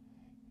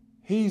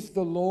 He's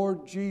the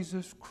Lord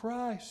Jesus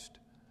Christ.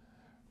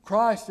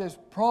 Christ as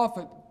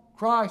prophet,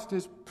 Christ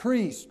as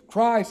priest,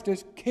 Christ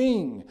as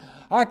king.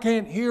 I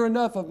can't hear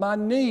enough of my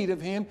need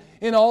of him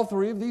in all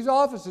 3 of these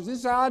offices. This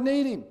is how I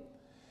need him.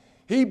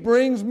 He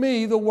brings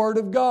me the Word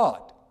of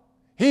God.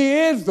 He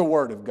is the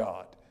Word of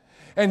God.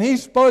 And he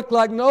spoke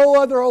like no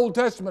other Old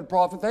Testament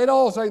prophet. They'd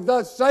all say,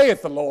 "Thus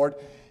saith the Lord."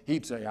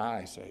 He'd say,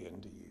 "I say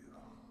unto you."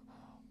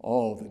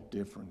 All the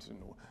difference in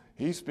the world.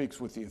 He speaks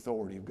with the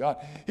authority of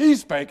God. He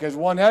spake as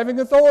one having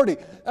authority.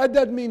 That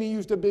doesn't mean he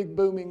used a big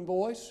booming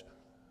voice.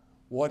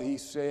 What he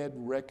said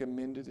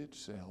recommended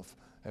itself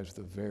as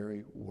the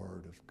very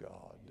Word of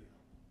God.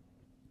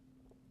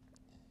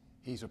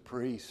 He's a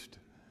priest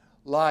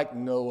like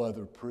no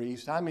other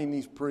priest. I mean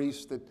these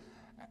priests that,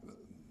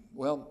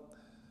 well,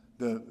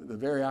 the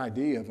very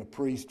idea of a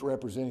priest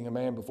representing a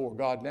man before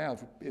God now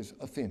is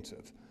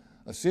offensive.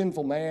 A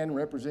sinful man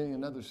representing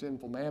another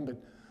sinful man.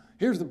 But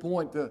here's the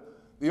point.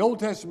 The Old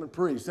Testament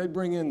priests, they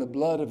bring in the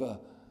blood of a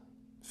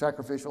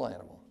sacrificial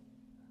animal.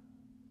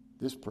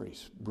 This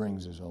priest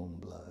brings his own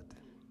blood.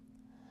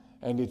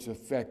 And it's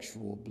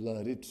effectual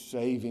blood. It's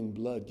saving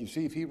blood. You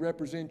see, if he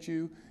represents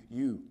you,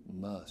 you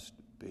must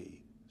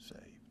be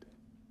saved.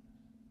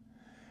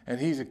 And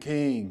he's a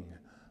king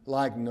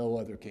like no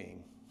other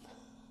king.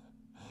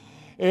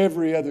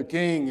 Every other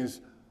king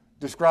is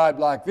described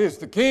like this.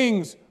 The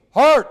king's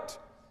heart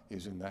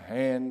is in the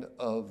hand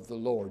of the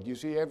Lord. You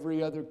see,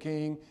 every other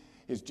king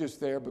is just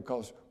there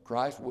because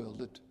Christ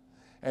willed it.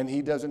 And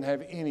he doesn't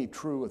have any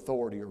true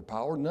authority or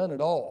power, none at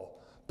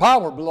all.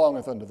 Power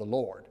belongeth unto the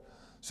Lord.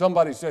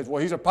 Somebody says,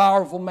 "Well, he's a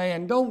powerful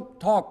man." Don't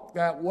talk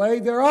that way.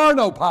 There are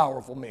no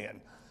powerful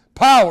men.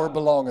 Power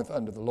belongeth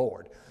unto the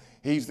Lord.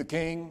 He's the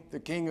King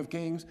of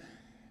kings.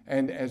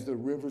 And as the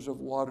rivers of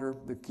water,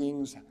 the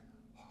king's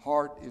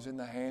heart is in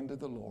the hand of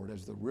the Lord.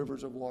 As the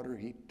rivers of water,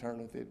 he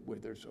turneth it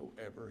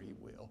whithersoever he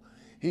will.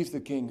 He's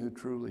the king who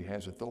truly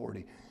has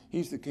authority.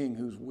 He's the king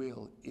whose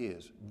will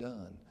is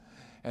done.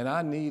 And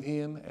I need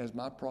him as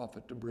my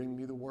prophet to bring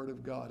me the Word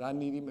of God. I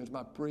need him as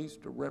my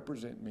priest to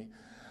represent me.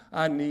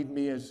 I need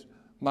me as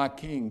my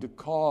king to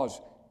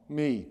cause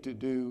me to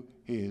do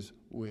his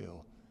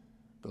will.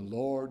 The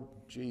Lord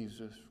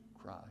Jesus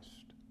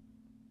Christ.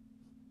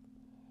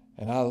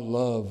 And I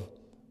love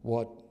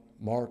what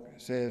Mark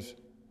says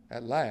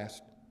at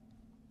last,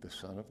 the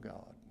Son of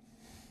God.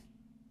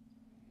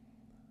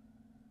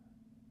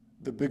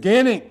 The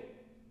beginning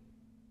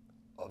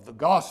of the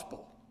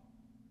gospel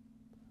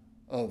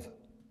of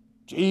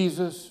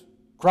Jesus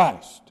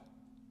Christ,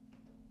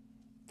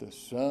 the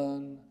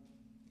Son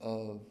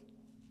of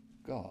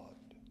God.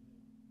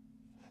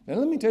 Now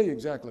let me tell you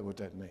exactly what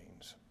that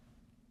means.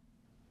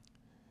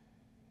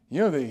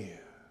 You know, the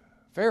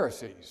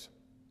Pharisees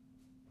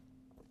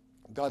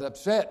got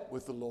upset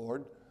with the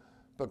Lord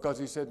because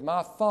he said,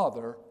 "My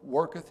Father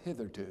worketh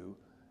hitherto,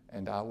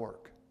 and I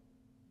work."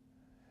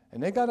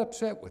 And they got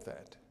upset with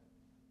that.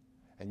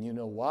 And you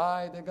know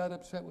why they got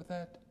upset with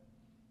that?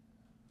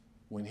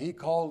 When he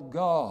called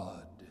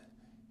God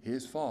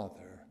his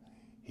Father,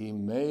 he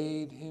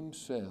made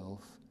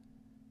himself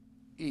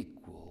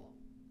equal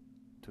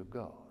to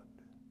God.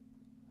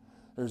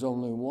 There's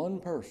only one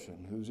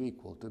person who's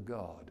equal to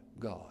God,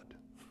 God.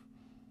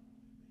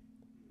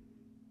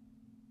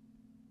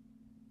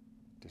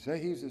 To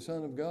say he's the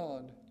Son of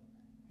God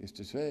is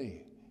to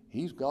say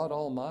he's God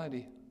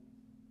Almighty.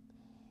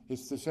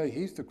 It's to say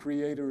he's the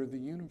creator of the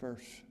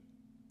universe.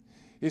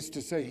 It's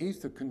to say He's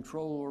the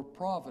controller of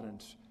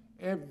providence.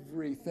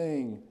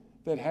 Everything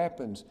that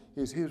happens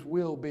is His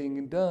will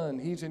being done.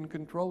 He's in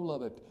control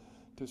of it.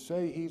 To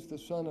say He's the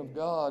Son of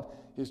God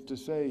is to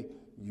say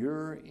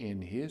you're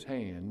in His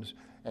hands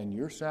and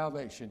your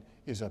salvation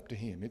is up to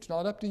Him. It's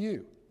not up to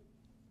you.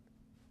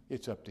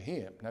 It's up to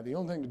Him. Now, the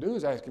only thing to do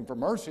is ask Him for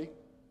mercy.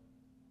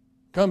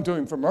 Come to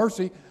Him for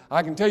mercy.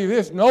 I can tell you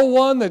this, no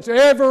one that's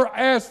ever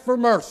asked for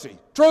mercy,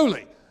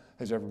 truly,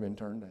 has ever been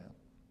turned down.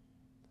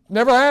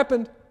 Never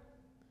happened.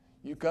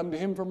 You come to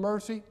Him for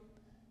mercy,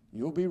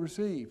 you'll be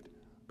received.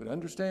 But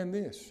understand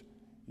this,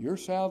 your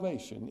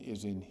salvation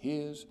is in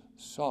His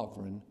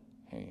sovereign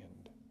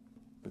hand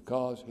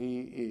because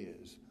He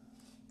is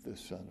the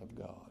Son of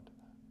God.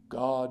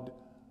 God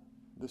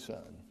the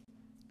Son.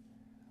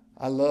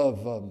 I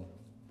love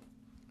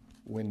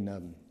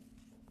when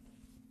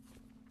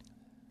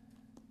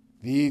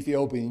the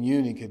Ethiopian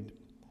eunuch had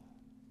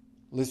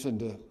listened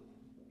to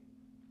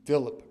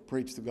Philip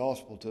preach the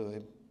gospel to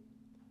him.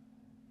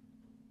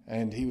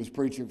 And he was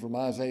preaching from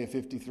Isaiah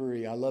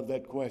 53. I love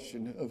that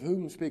question. Of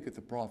whom speaketh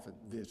the prophet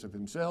this? Of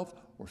himself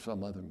or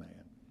some other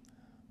man?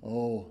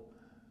 Oh,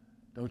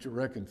 don't you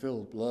reckon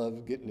Philip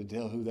loved getting to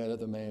tell who that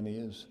other man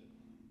is?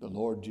 The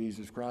Lord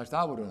Jesus Christ.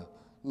 I would have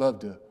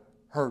loved to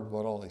heard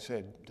what all they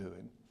said to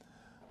him.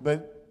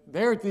 But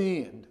there at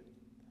the end,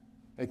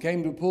 they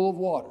came to a pool of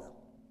water.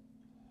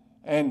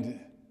 And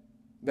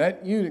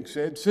that eunuch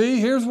said, see,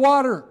 here's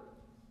water.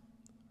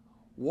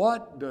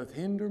 What doth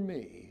hinder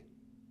me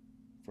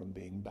from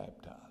being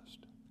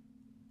baptized?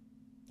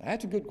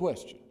 That's a good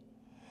question.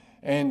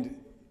 And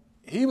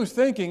he was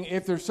thinking,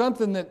 if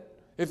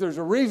there's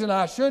a reason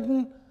I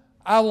shouldn't,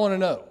 I want to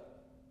know.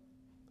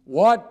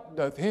 What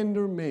doth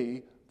hinder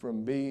me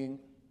from being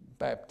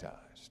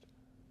baptized?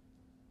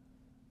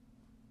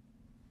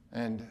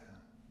 And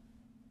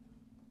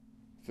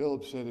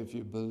Philip said, if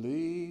you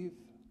believe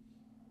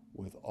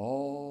with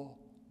all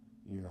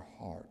your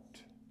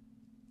heart,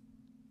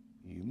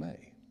 you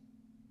may.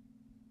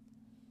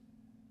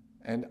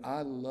 And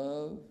I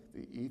love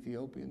the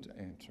Ethiopian's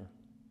answer.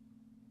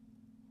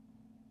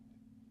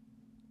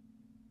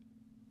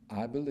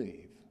 I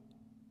believe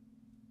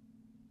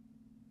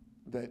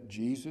that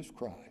Jesus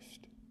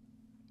Christ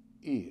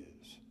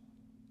is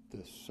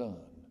the Son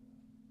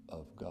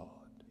of God.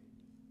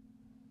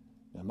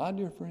 Now, my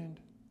dear friend,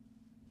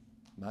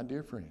 my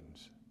dear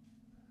friends,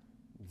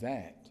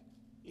 that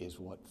is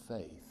what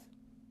faith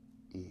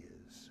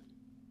is.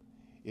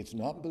 It's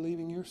not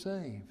believing you're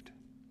saved.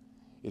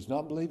 It's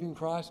not believing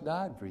Christ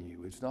died for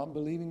you. It's not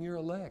believing you're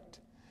elect.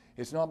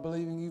 It's not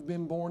believing you've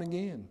been born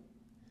again.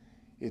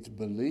 It's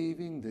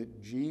believing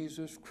that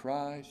Jesus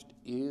Christ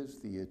is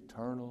the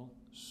eternal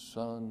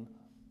Son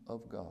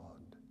of God.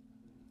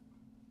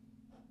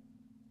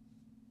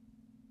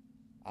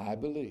 I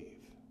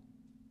believe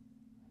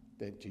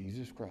that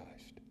Jesus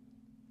Christ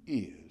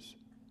is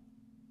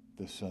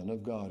the Son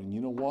of God. And you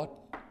know what?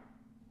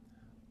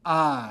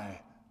 I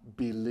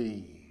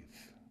believe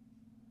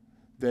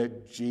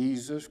that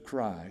Jesus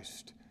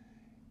Christ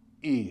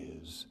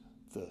is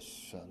the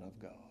Son of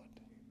God.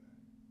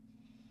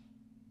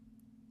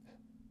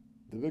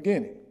 The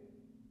beginning.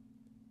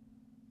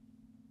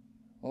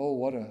 Oh,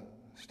 what a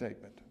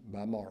statement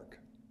by Mark.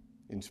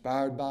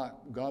 Inspired by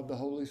God the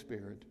Holy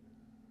Spirit,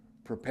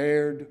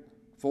 prepared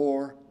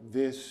for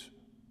this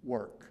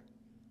work.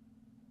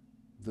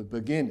 The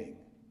beginning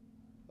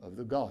of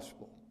the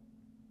gospel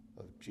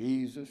of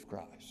Jesus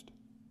Christ,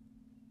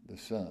 the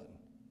Son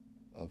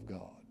of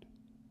God.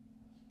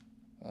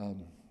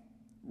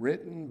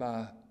 Written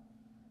by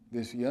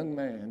this young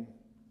man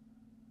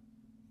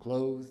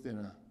clothed in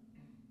a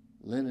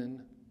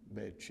linen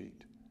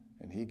bedsheet.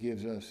 And he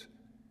gives us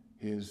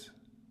his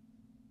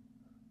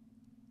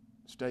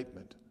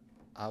statement.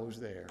 I was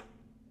there.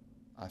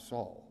 I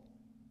saw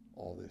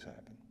all this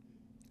happen.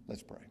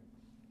 Let's pray.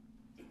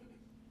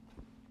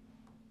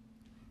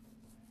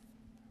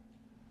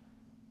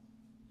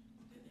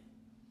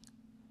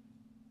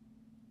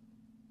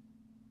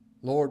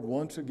 Lord,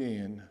 once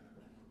again,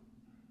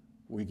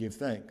 we give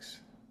thanks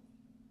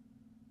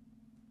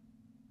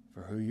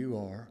for who you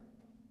are.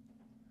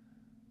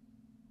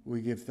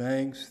 We give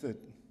thanks that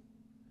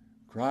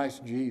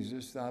Christ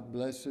Jesus, thy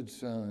blessed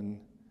Son,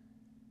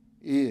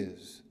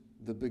 is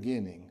the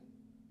beginning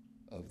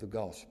of the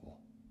gospel.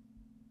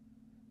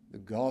 The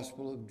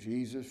gospel of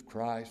Jesus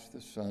Christ,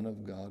 the Son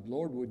of God.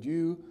 Lord, would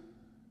you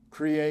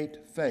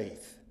create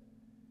faith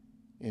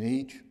in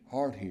each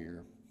heart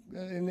here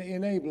and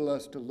enable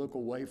us to look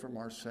away from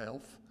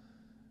ourselves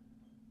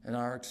and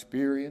our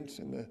experience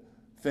and the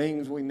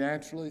things we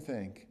naturally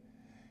think,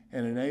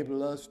 and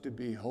enable us to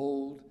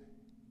behold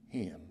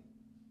him,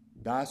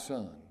 thy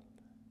Son,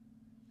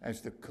 as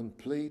the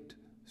complete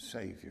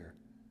Savior,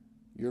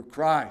 your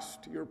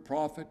Christ, your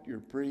prophet,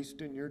 your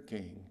priest, and your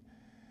King,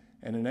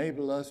 and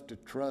enable us to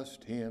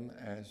trust him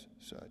as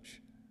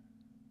such.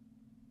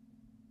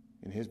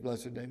 In his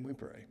blessed name we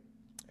pray.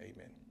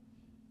 Amen.